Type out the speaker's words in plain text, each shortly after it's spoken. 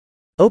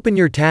Open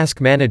your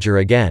Task Manager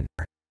again.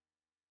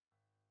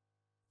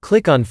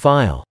 Click on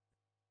File.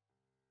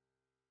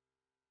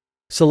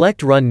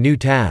 Select Run New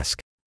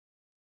Task.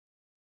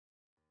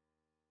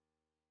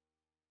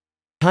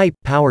 Type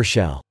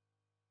PowerShell.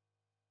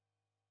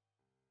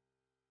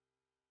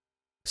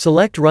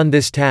 Select Run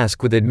this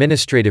task with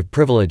administrative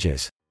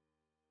privileges.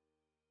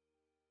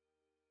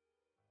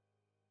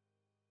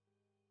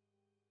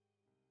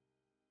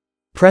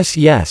 Press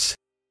Yes.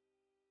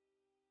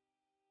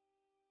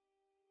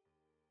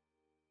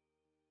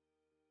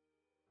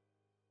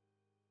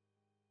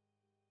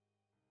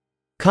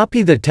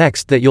 Copy the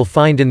text that you'll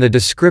find in the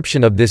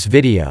description of this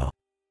video.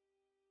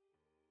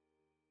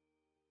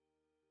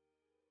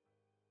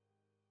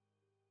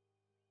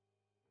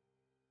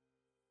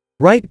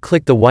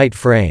 Right-click the white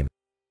frame.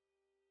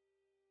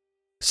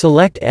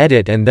 Select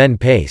Edit and then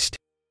Paste.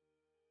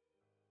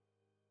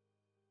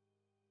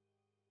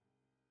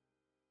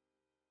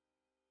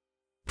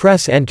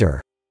 Press Enter.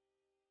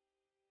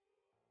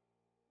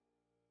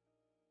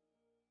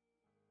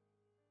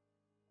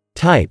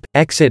 Type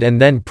Exit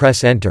and then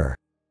press Enter.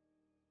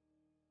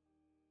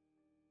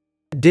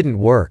 Didn't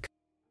work.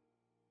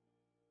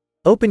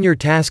 Open your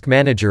Task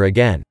Manager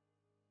again.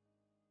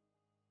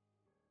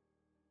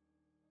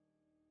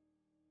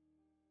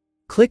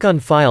 Click on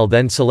File,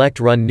 then select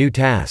Run New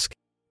Task.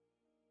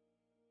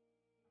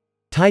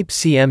 Type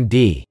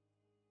CMD.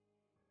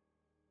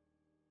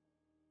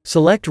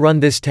 Select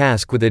Run this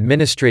task with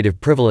administrative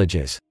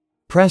privileges.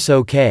 Press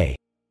OK.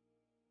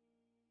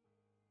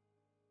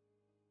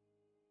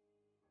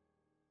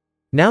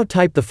 Now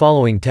type the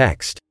following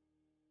text.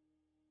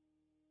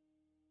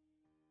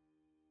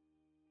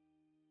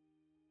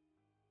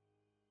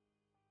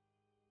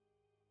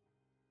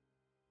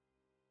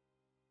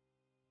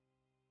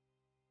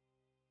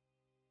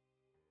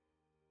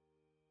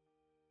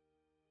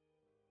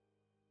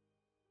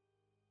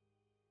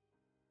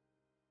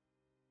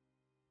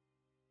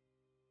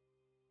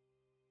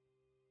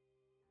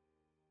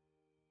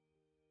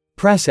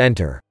 Press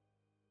Enter.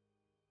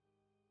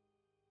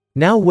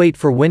 Now wait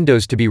for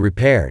Windows to be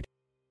repaired.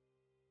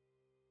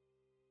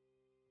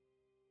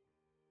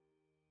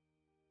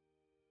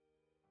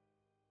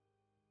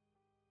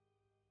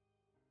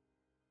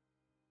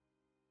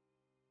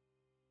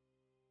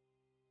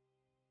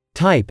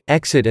 Type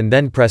Exit and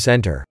then press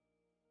Enter.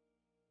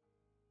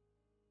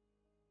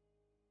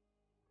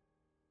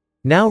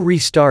 Now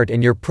restart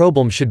and your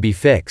problem should be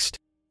fixed.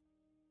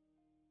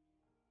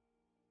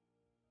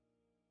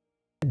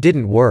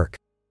 Didn't work.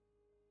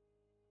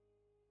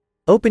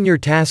 Open your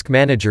Task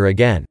Manager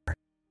again.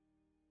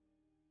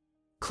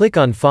 Click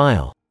on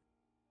File.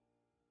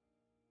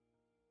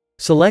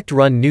 Select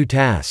Run New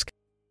Task.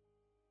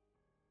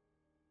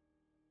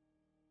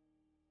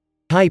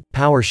 Type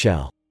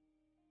PowerShell.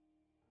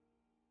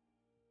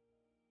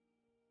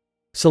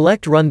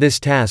 Select Run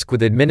this task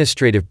with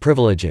administrative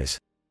privileges.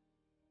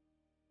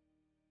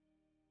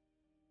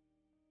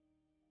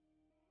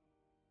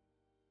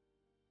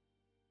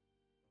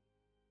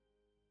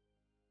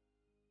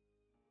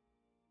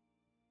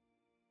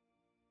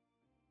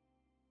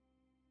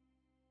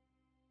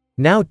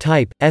 Now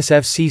type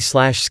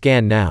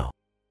sfc/scannow.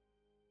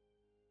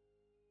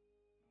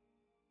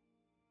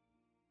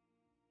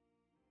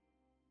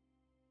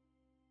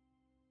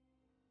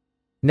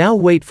 Now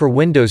wait for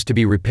Windows to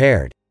be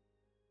repaired.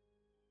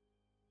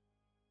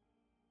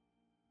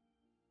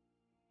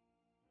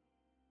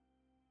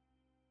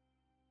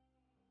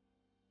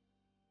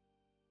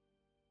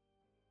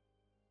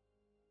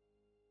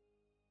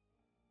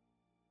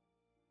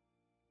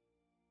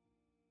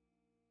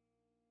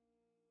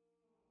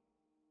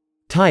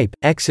 Type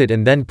Exit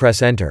and then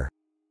press Enter.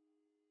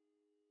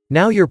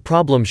 Now your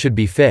problem should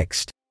be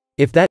fixed.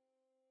 If that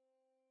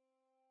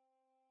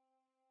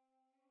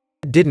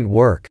didn't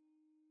work,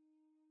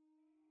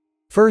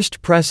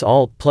 first press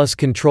Alt plus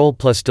Control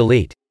plus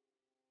Delete.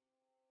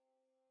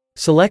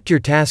 Select your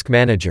Task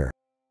Manager.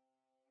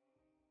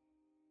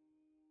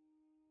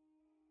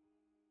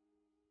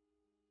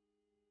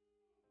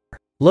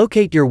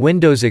 Locate your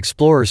Windows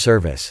Explorer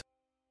service.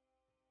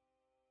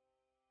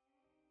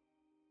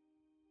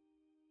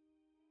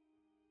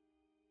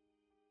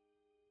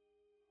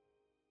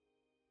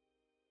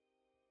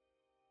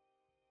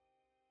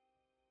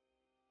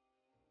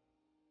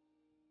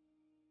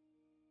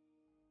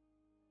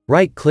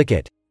 Right-click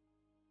it.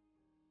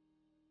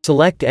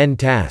 Select End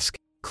Task.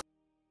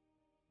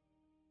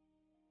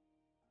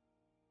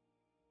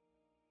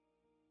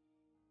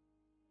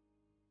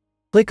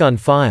 Click on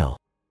File.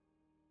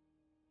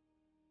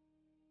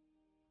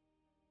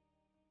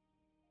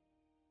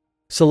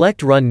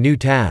 Select Run New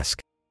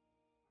Task.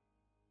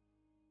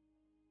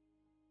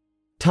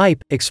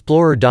 Type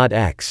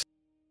Explorer.x.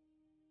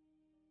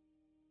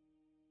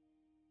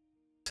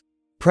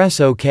 Press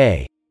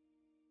OK.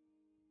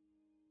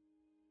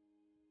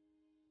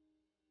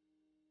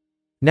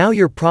 Now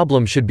your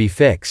problem should be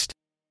fixed.